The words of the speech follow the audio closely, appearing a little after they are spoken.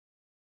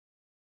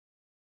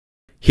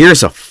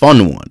Here's a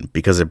fun one,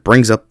 because it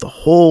brings up the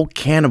whole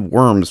can of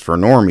worms for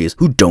normies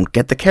who don't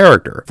get the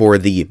character. For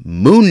the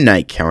Moon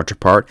Knight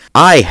counterpart,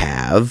 I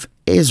have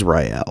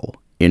Azrael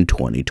in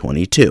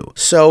 2022.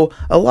 So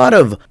a lot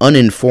of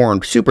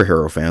uninformed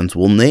superhero fans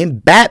will name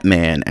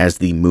Batman as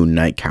the Moon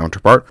Knight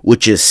counterpart,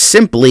 which is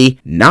simply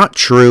not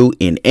true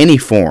in any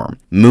form.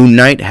 Moon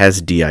Knight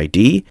has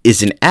DID,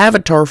 is an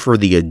avatar for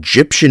the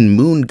Egyptian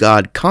moon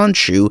god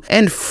Khonshu,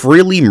 and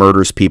freely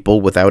murders people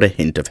without a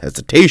hint of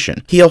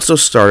hesitation. He also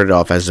started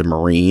off as a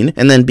marine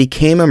and then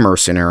became a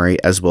mercenary,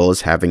 as well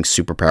as having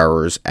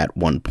superpowers at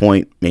one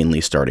point, mainly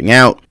starting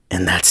out.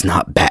 And that's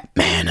not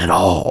Batman at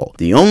all.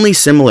 The only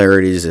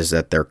similarities is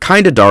that they're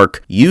kinda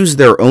dark, use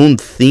their own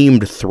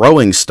themed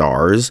throwing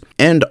stars,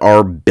 and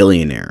are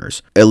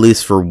billionaires, at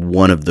least for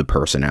one of the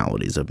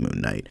personalities of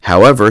Moon Knight.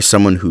 However,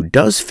 someone who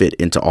does fit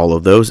into all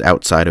of those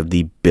outside of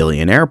the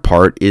billionaire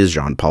part is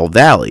Jean-Paul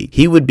Valley.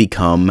 He would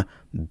become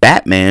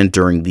Batman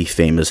during the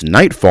famous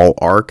Nightfall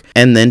arc,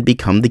 and then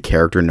become the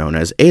character known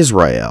as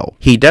Azrael.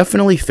 He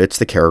definitely fits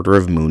the character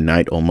of Moon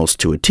Knight almost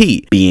to a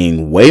T,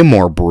 being way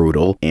more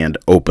brutal and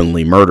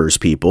openly murders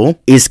people,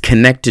 is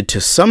connected to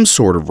some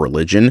sort of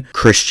religion,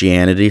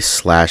 Christianity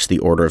 / the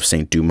Order of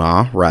Saint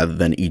Dumas rather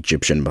than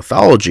Egyptian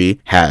mythology,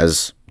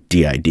 has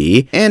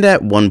DID, and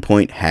at one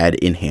point had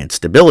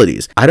enhanced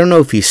abilities. I don't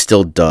know if he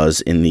still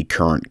does in the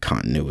current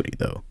continuity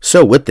though.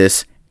 So with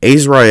this,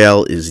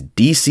 Azrael is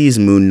DC's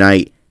Moon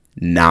Knight,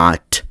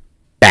 not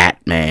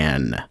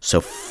Batman. So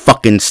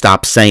fucking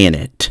stop saying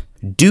it.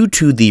 Due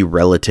to the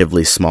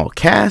relatively small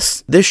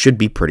cast, this should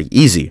be pretty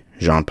easy.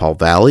 Jean-Paul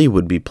Valley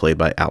would be played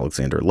by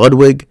Alexander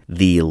Ludwig.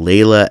 The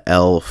Layla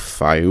El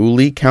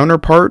Fayouly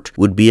counterpart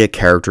would be a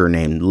character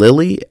named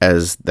Lily,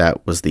 as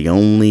that was the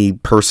only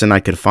person I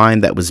could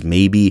find that was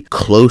maybe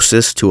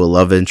closest to a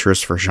love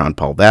interest for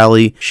Jean-Paul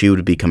Valley. She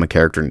would become a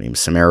character named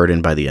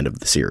Samaritan by the end of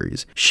the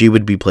series. She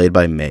would be played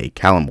by May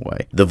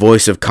Callumway. The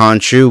voice of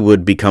Khonshu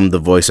would become the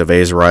voice of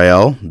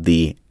Azrael,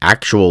 the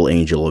actual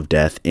Angel of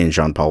Death in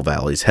Jean-Paul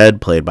Valley's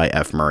head, played by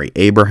F. Murray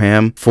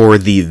Abraham. For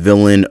the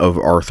villain of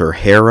Arthur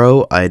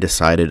Harrow, I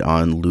decided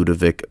on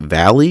Ludovic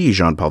Valley,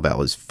 Jean-Paul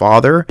Valley's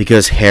father,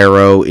 because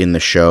Harrow in the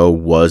show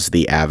was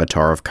the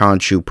avatar of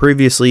Khonshu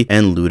previously,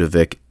 and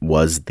Ludovic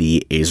was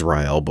the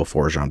Azrael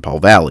before Jean-Paul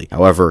Valley.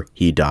 However,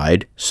 he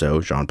died, so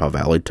Jean-Paul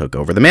Valley took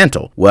over the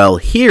mantle. Well,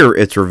 here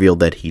it's revealed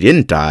that he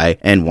didn't die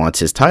and wants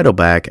his title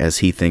back, as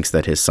he thinks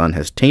that his son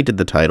has tainted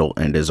the title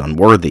and is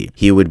unworthy.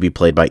 He would be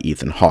played by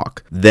Ethan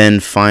Hawke.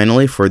 Then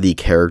finally, for the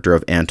character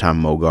of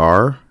Anton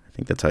Mogar, I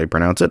think that's how you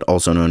pronounce it,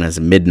 also known as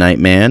Midnight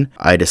Man,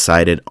 I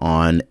decided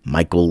on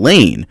Michael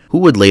Lane, who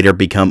would later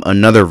become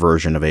another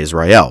version of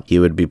Azrael. He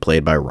would be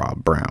played by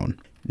Rob Brown.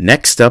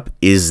 Next up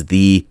is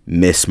the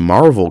Miss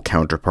Marvel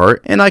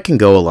counterpart, and I can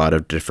go a lot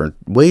of different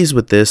ways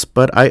with this,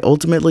 but I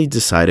ultimately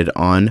decided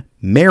on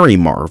Mary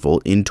Marvel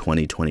in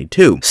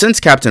 2022. Since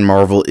Captain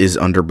Marvel is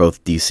under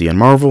both DC and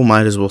Marvel,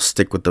 might as well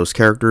stick with those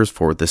characters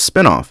for this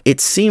spinoff.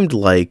 It seemed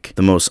like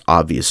the most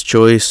obvious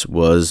choice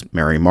was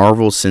Mary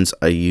Marvel, since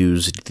I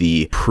used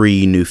the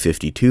pre-New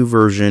 52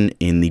 version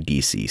in the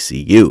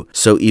DCCU.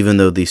 So even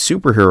though the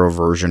superhero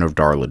version of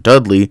Darla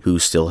Dudley, who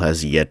still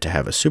has yet to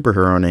have a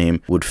superhero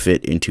name, would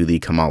fit into the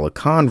Kamala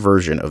Khan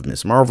version of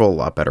Miss Marvel a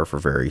lot better for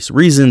various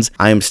reasons,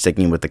 I am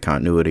sticking with the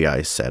continuity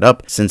I set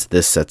up, since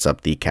this sets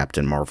up the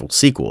Captain Marvel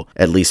sequel,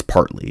 at least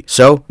partly.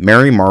 So,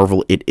 Mary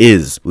Marvel it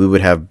is. We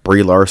would have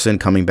Brie Larson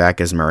coming back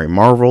as Mary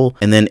Marvel,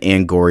 and then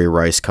Angourie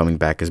Rice coming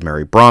back as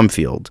Mary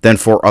Bromfield. Then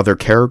for other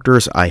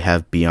characters, I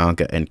have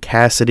Bianca and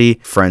Cassidy,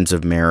 friends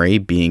of Mary,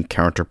 being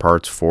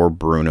counterparts for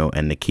Bruno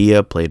and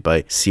Nakia, played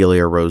by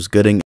Celia Rose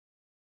Gooding.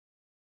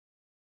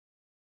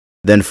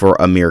 Then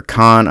for Amir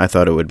Khan, I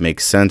thought it would make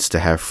sense to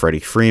have Freddie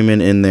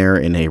Freeman in there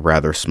in a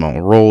rather small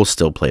role,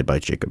 still played by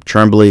Jacob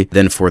Tremblay.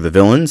 Then for the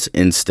villains,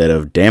 instead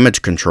of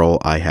Damage Control,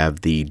 I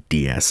have the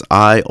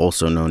DSI,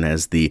 also known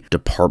as the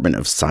Department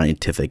of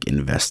Scientific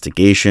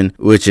Investigation,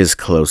 which is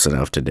close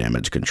enough to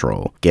Damage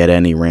Control. Get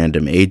Any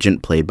Random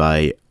Agent, played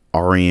by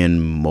Arian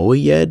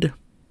Moayed,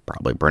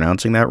 probably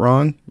pronouncing that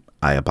wrong.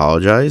 I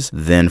apologize.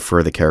 Then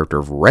for the character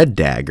of Red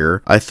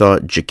Dagger, I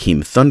thought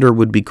Jakeem Thunder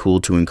would be cool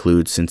to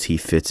include, since he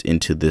fits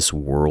into this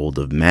world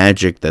of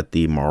magic that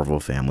the Marvel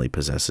family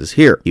possesses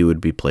here. He would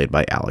be played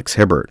by Alex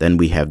Hibbert. Then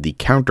we have the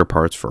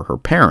counterparts for her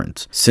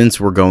parents. Since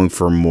we're going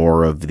for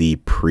more of the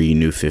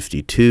pre-New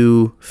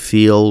 52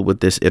 feel with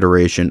this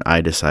iteration,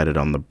 I decided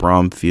on the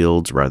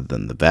Bromfields rather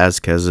than the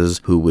Vasquezes,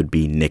 who would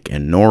be Nick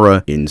and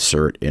Nora.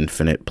 Insert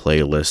infinite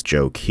playlist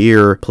joke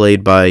here,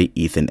 played by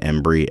Ethan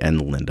Embry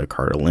and Linda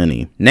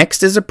Cardellini. Next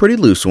is a pretty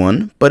loose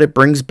one, but it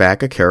brings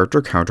back a character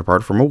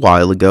counterpart from a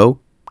while ago,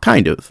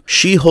 kind of.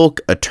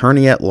 She-Hulk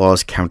Attorney at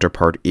Law's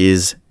counterpart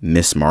is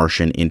Miss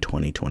Martian in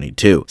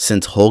 2022.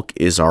 Since Hulk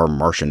is our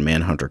Martian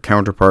Manhunter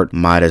counterpart,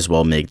 might as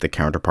well make the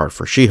counterpart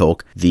for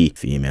She-Hulk, the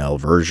female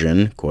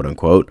version,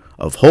 quote-unquote,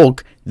 of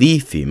Hulk, the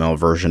female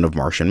version of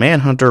Martian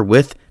Manhunter,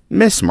 with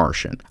Miss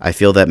Martian. I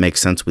feel that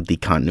makes sense with the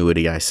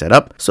continuity I set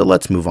up, so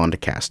let's move on to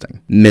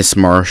casting. Miss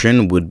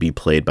Martian would be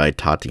played by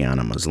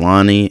Tatiana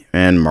Maslany,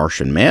 and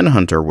Martian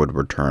Manhunter would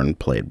return,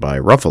 played by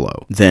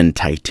Ruffalo. Then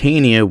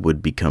Titania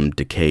would become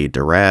Decay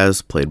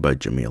Duras, played by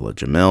Jamila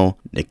Jamil.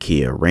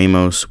 Nakia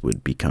Ramos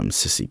would become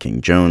Sissy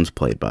King-Jones,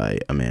 played by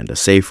Amanda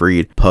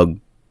Seyfried.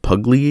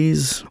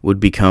 Pugliese would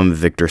become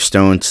Victor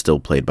Stone,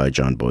 still played by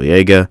John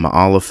Boyega.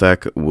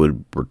 Ma'alefek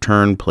would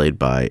return, played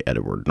by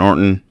Edward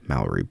Norton.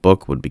 Mallory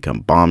Book would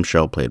become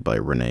Bombshell, played by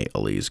Renee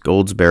Elise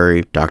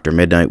Goldsberry. Dr.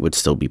 Midnight would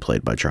still be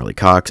played by Charlie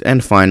Cox.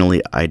 And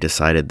finally, I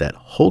decided that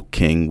Hulk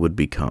King would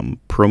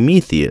become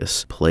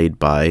Prometheus, played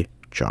by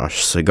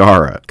Josh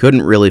Segarra.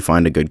 Couldn't really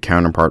find a good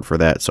counterpart for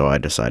that, so I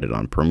decided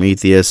on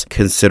Prometheus,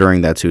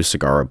 considering that's who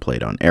Segarra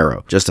played on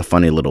Arrow. Just a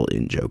funny little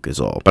in-joke is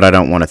all. But I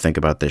don't want to think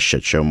about this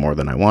shit show more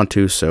than I want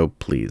to, so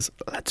please,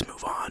 let's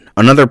move on.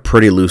 Another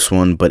pretty loose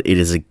one, but it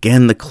is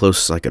again the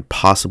closest I could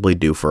possibly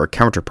do for a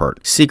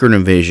counterpart. Secret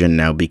Invasion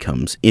now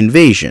becomes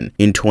Invasion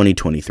in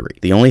 2023.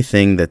 The only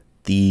thing that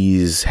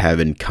these have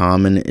in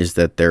common is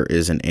that there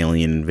is an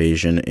alien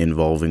invasion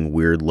involving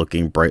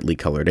weird-looking, brightly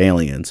colored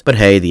aliens. But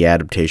hey, the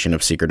adaptation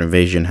of Secret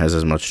Invasion has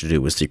as much to do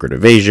with Secret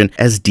Invasion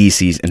as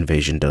DC's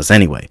Invasion does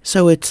anyway,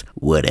 so it's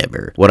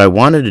whatever. What I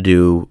wanted to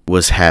do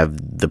was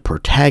have the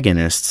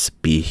protagonists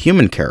be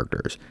human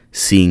characters,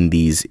 seeing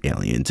these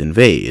aliens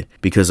invade,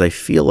 because I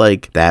feel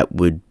like that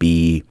would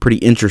be pretty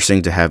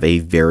interesting to have a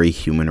very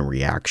human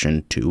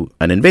reaction to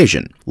an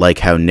invasion, like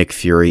how Nick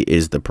Fury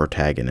is the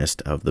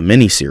protagonist of the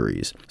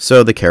miniseries.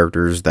 So the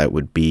characters that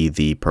would be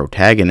the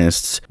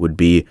protagonists would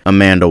be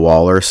Amanda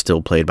Waller,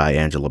 still played by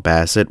Angela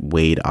Bassett,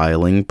 Wade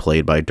Eiling,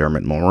 played by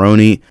Dermot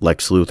Mulroney,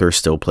 Lex Luthor,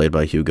 still played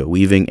by Hugo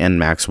Weaving, and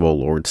Maxwell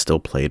Lord, still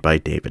played by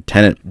David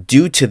Tennant.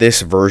 Due to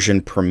this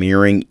version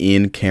premiering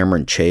in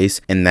Cameron Chase,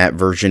 and that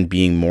version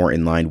being more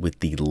in line with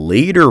the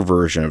later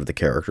version of the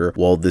character,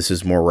 while this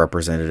is more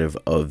representative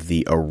of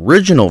the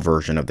original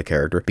version of the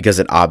character because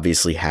it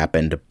obviously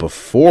happened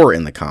before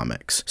in the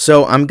comics.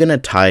 So I'm gonna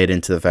tie it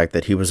into the fact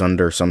that he was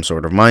under some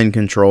sort of mind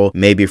control,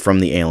 maybe from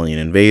the alien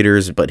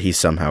invaders, but he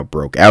somehow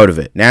broke out of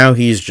it. Now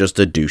he's just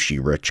a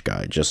douchey rich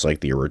guy, just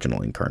like the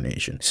original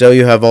incarnation. So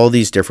you have all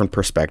these different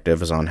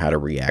perspectives on how to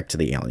react to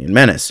the alien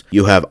menace.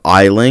 You have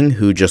Eiling,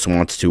 who just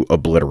wants to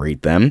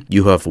obliterate them.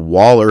 You have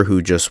Waller,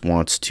 who just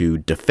wants to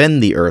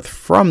defend the Earth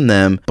from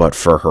them, but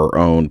for her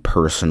own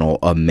personal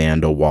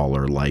Amanda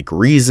Waller-like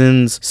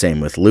reasons.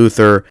 Same with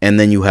Luthor. And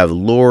then you have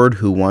Lord,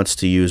 who wants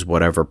to use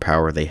whatever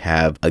power they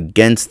have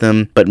against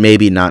them, but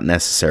maybe not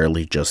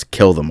necessarily just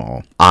kill them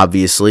all.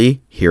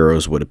 Obviously,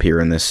 heroes would appear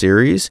in this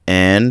series,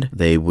 and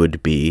they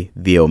would be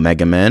the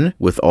Omega Men,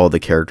 with all the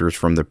characters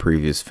from the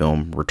previous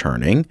film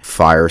returning.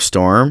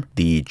 Firestorm,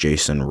 the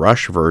Jason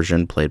Rush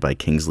version, played by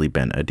Kingsley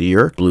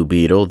Ben-Adir. Blue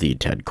Beetle, the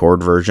Ted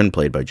Kord version,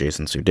 played by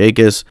Jason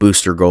Sudeikis.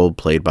 Booster Gold,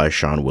 played by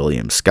Sean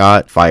William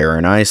Scott. Fire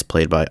and Ice,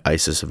 played by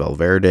Isis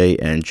Valverde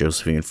and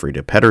Josephine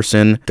Frieda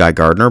Pedersen. Guy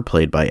Gardner,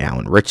 played by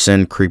Alan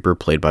Ritchson. Creeper,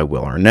 played by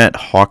Will Arnett.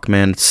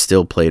 Hawkman,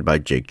 still played by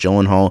Jake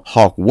Gyllenhaal.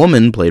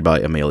 Hawkwoman, played by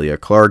Amelia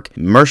Clark.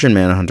 Martian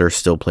Manhunter,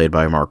 still played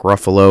by Mark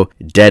Ruffalo.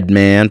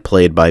 Deadman,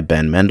 played by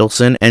Ben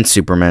Mendelsohn. And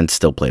Superman,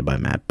 still played by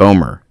Matt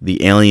Bomer.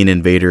 The alien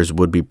invaders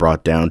would be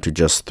brought down to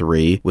just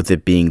 3, with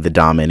it being the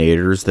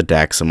Dominators, the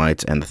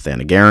Daxamites, and the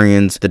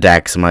Thanagarians. The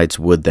Daxamites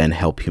would then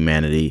help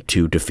humanity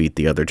to defeat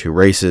the other 2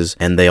 races,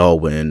 and they all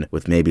win,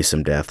 with maybe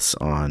some deaths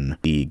on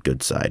the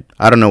good side.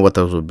 I don't know what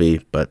those would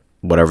be, but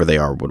whatever they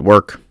are would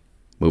work.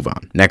 Move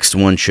on. Next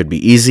one should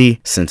be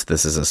easy, since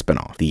this is a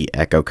spinoff. The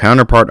Echo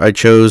counterpart I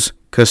chose,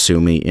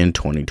 Kasumi, in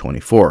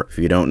 2024. If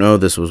you don't know,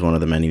 this was one of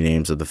the many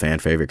names of the fan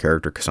favorite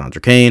character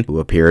Cassandra Cain, who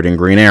appeared in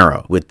Green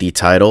Arrow. With the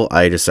title,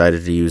 I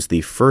decided to use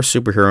the first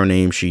superhero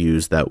name she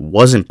used that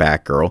wasn't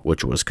Batgirl,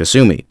 which was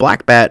Kasumi.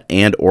 Black Bat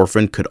and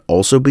Orphan could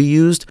also be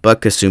used, but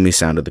Kasumi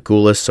sounded the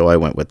coolest, so I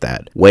went with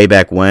that. Way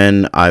back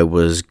when I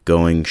was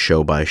going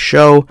show by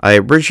show, I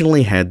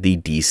originally had the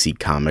DC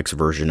Comics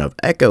version of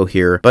Echo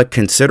here, but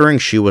considering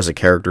she was a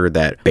character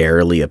that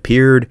barely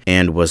appeared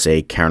and was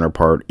a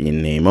counterpart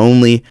in name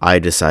only, I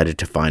decided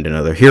to find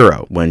another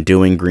hero. When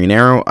doing Green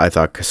Arrow, I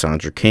thought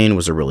Cassandra Cain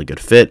was a really good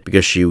fit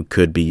because she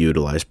could be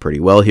utilized pretty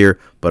well here,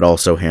 but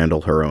also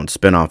handle her own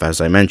spin-off as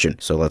I mentioned.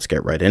 So let's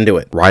get right into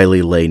it.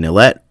 Riley Leigh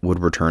Nillette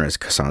would return as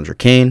Cassandra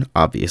Cain,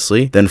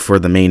 obviously. Then for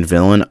the main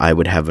villain, I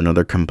would have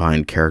another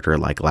combined character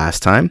like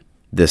last time.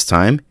 This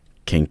time,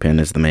 Kingpin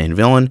is the main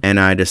villain, and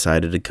I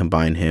decided to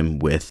combine him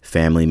with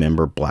family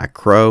member Black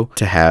Crow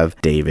to have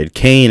David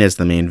Kane as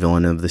the main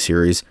villain of the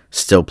series,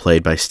 still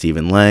played by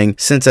Stephen Lang.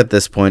 Since at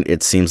this point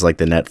it seems like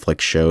the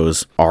Netflix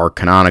shows are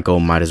canonical,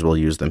 might as well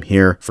use them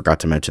here. Forgot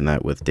to mention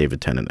that with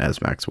David Tennant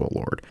as Maxwell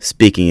Lord.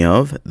 Speaking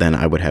of, then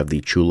I would have the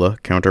Chula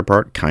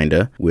counterpart,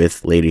 kinda,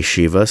 with Lady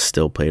Shiva,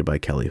 still played by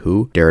Kelly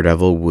Hu.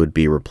 Daredevil would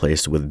be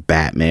replaced with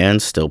Batman,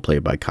 still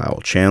played by Kyle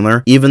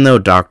Chandler. Even though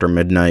Dr.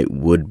 Midnight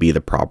would be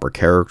the proper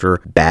character,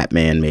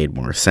 Batman made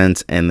more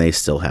sense, and they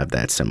still have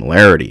that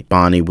similarity.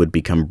 Bonnie would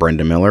become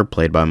Brenda Miller,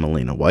 played by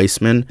Melina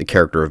Weissman. The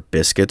character of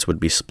Biscuits would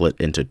be split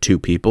into 2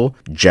 people,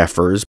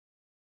 Jeffers,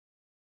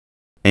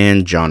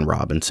 and John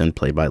Robinson,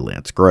 played by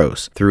Lance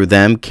Gross. Through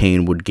them,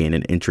 Kane would gain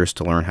an interest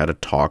to learn how to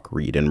talk,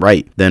 read, and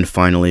write. Then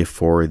finally,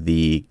 for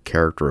the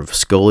character of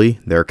Scully,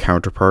 their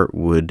counterpart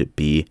would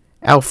be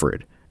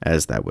Alfred,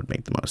 as that would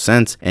make the most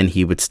sense, and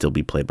he would still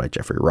be played by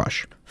Jeffrey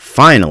Rush.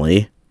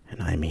 Finally,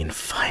 and I mean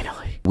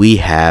finally, we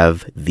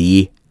have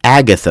the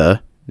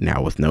Agatha,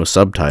 now with no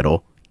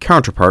subtitle,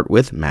 counterpart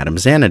with Madame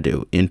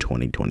Xanadu in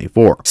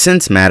 2024.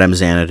 Since Madame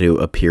Xanadu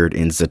appeared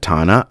in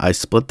Zatanna, I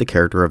split the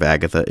character of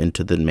Agatha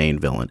into the main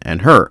villain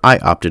and her. I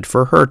opted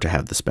for her to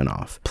have the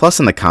spinoff.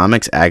 Plus, in the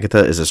comics,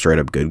 Agatha is a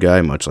straight-up good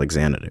guy, much like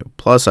Xanadu.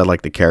 Plus, I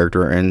like the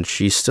character, and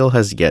she still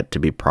has yet to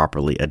be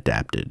properly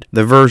adapted.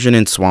 The version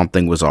in Swamp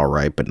Thing was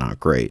alright, but not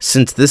great.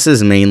 Since this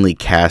is mainly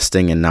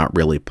casting and not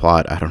really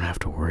plot, I don't have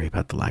to worry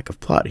about the lack of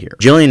plot here.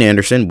 Gillian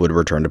Anderson would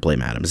return to play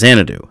Madame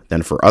Xanadu.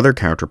 Then for other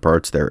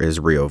counterparts, there is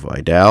Rio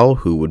Vidal,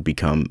 who would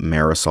become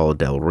Marisol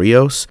del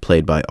Rios,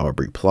 played by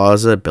Aubrey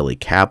Plaza. Billy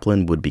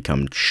Kaplan would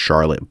become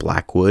Charlotte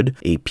Blackwood,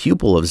 a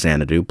pupil of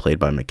Xanadu, played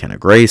by McKenna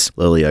Grace.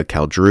 Lilia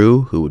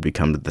Caldrew, who would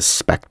become the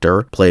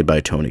Spectre, played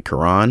by Tony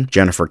Curran.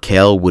 Jennifer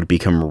Kale would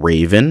become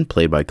Raven,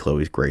 played by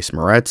Chloe Grace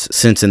Moretz.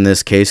 Since in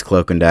this case,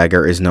 Cloak and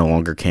Dagger is no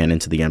longer canon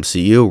to the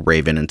MCU,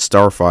 Raven and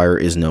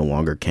Starfire is no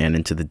longer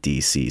canon to the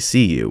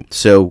DCCU,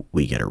 so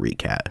we get a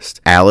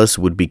recast. Alice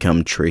would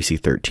become Tracy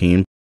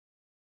 13,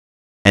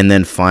 and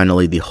then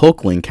finally, the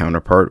Hulkling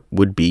counterpart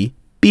would be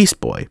Beast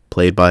Boy,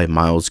 played by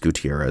Miles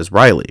Gutierrez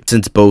Riley.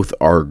 Since both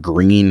are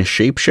green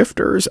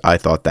shapeshifters, I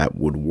thought that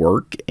would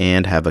work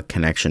and have a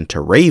connection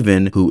to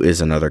Raven, who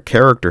is another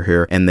character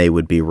here, and they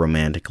would be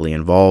romantically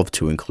involved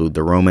to include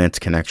the romance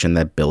connection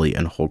that Billy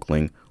and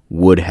Hulkling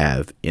would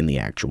have in the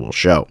actual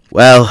show.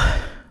 Well,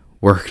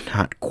 we're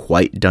not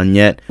quite done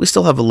yet. We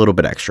still have a little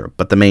bit extra,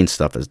 but the main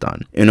stuff is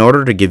done. In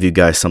order to give you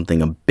guys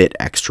something a bit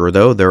extra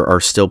though, there are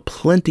still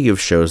plenty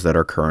of shows that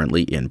are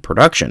currently in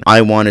production.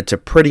 I wanted to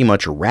pretty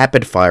much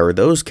rapid fire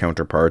those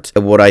counterparts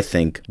at what I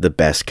think the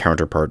best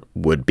counterpart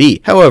would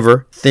be.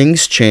 However,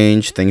 things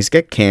change, things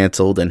get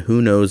canceled, and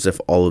who knows if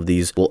all of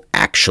these will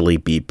actually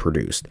be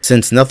produced.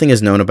 Since nothing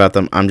is known about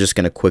them, I'm just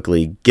going to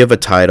quickly give a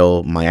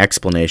title, my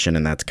explanation,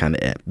 and that's kind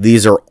of it.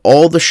 These are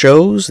all the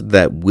shows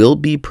that will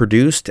be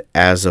produced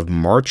as of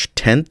March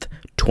 10th,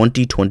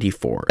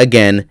 2024.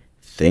 Again,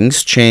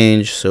 things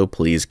change, so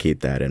please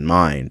keep that in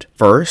mind.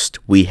 First,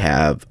 we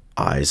have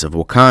Eyes of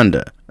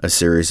Wakanda, a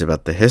series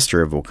about the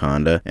history of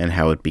Wakanda and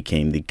how it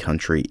became the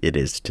country it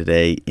is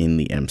today in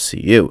the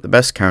MCU. The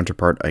best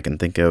counterpart I can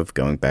think of,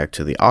 going back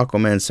to the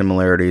Aquaman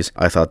similarities,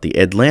 I thought the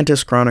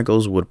Atlantis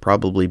Chronicles would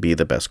probably be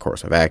the best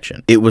course of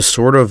action. It was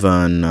sort of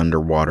an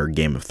underwater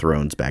Game of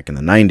Thrones back in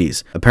the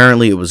 90s.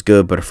 Apparently it was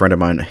good, but a friend of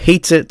mine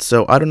hates it,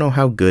 so I don't know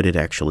how good it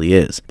actually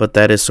is. But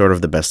that is sort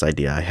of the best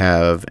idea I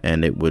have,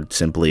 and it would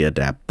simply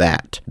adapt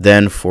that.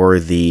 Then for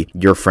the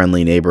Your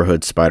Friendly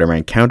Neighborhood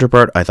Spider-Man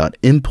counterpart, I thought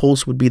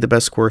Impulse would be the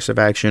best course of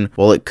action.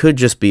 Well, it could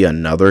just be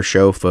another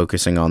show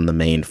focusing on the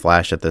main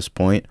Flash at this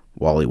point,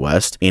 Wally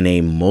West, in a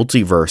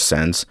multiverse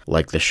sense,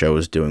 like the show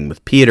is doing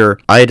with Peter.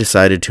 I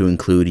decided to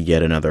include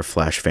yet another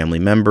Flash family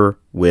member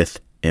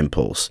with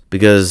Impulse,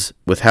 because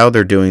with how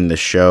they're doing this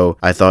show,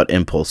 I thought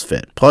Impulse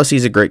fit. Plus,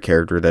 he's a great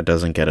character that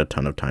doesn't get a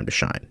ton of time to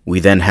shine. We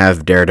then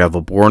have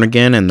Daredevil Born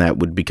Again, and that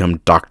would become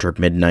Dr.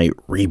 Midnight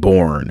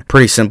Reborn.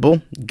 Pretty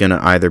simple, gonna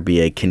either be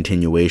a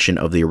continuation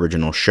of the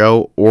original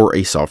show or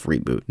a soft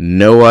reboot.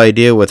 No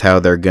idea with how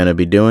they're gonna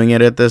be doing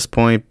it at this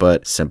point,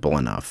 but simple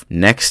enough.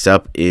 Next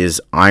up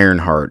is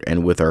Ironheart,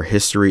 and with our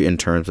history in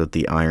terms of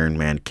the Iron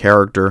Man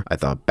character, I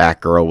thought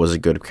Batgirl was a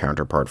good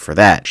counterpart for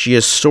that. She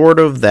is sort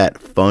of that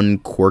fun,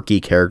 quirky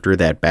character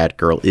that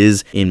Batgirl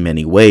is in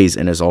many ways,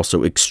 and is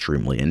also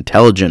extremely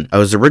intelligent. I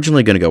was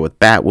originally going to go with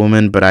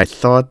Batwoman, but I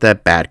thought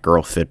that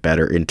Batgirl fit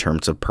better in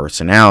terms of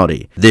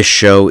personality. This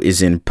show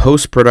is in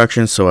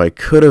post-production, so I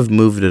could have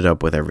moved it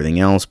up with everything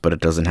else, but it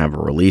doesn't have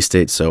a release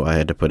date, so I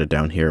had to put it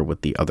down here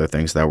with the other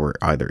things that were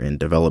either in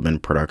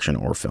development, production,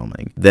 or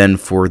filming. Then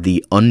for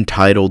the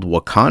Untitled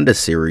Wakanda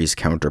series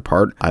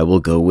counterpart, I will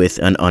go with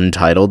an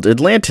Untitled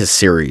Atlantis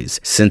series.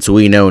 Since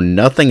we know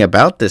nothing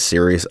about this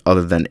series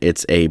other than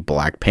it's a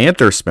Black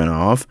Panther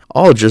spinoff,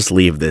 I'll just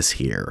leave this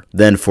here.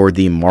 Then for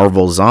the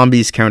Marvel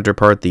Zombies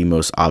counterpart, the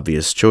most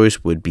obvious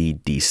choice would be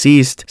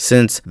Deceased,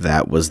 since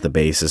that was the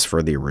basis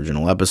for the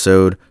original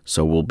episode,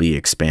 so we'll be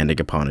expanding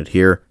upon it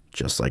here,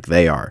 just like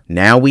they are.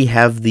 Now we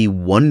have the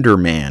Wonder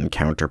Man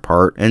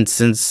counterpart, and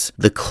since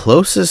the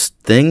closest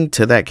thing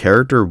to that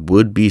character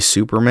would be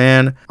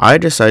Superman, I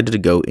decided to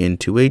go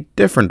into a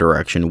different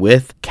direction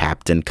with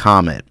Captain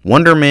Comet.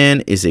 Wonder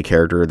Man is a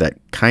character that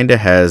kinda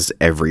has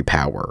every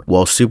power.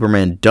 While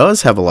Superman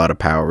does have a lot of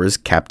powers,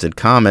 Captain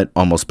Comet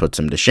almost puts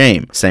him to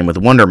shame. Same with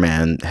Wonder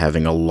Man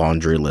having a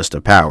laundry list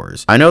of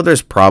powers. I know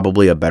there's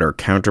probably a better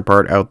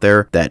counterpart out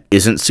there that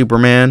isn't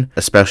Superman,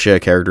 especially a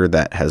character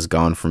that has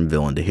gone from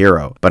villain to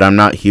hero, but I'm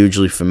not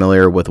hugely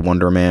familiar with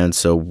Wonder Man,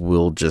 so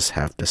we'll just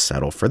have to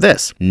settle for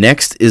this.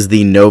 Next is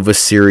the Nova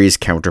series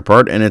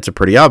counterpart, and it's a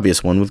pretty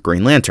obvious one with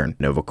Green Lantern.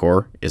 Nova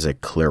Corps is a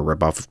clear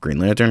ripoff of Green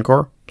Lantern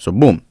Corps, So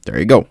boom, there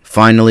you go.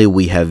 Finally,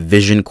 we have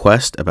Vision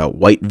Quest about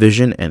White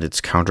Vision, and its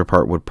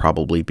counterpart would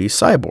probably be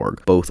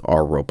Cyborg. Both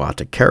are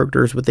robotic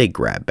characters with a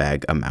grab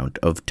bag amount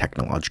of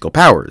technological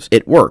powers.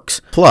 It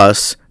works.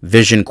 Plus,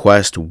 Vision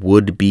Quest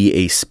would be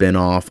a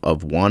spin-off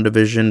of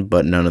WandaVision,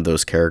 but none of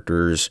those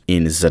characters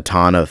in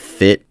Zatanna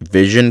fit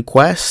Vision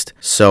Quest,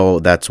 so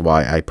that's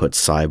why I put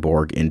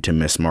Cyborg into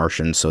Miss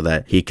Martian so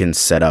that he can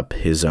set up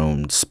his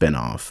own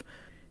spin-off.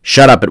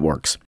 Shut up, it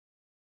works.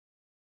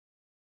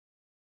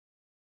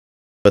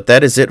 But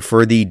that is it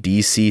for the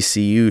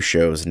DCCU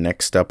shows.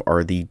 Next up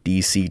are the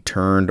DC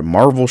turned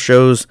Marvel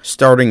shows,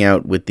 starting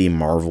out with the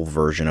Marvel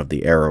version of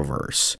the Arrowverse.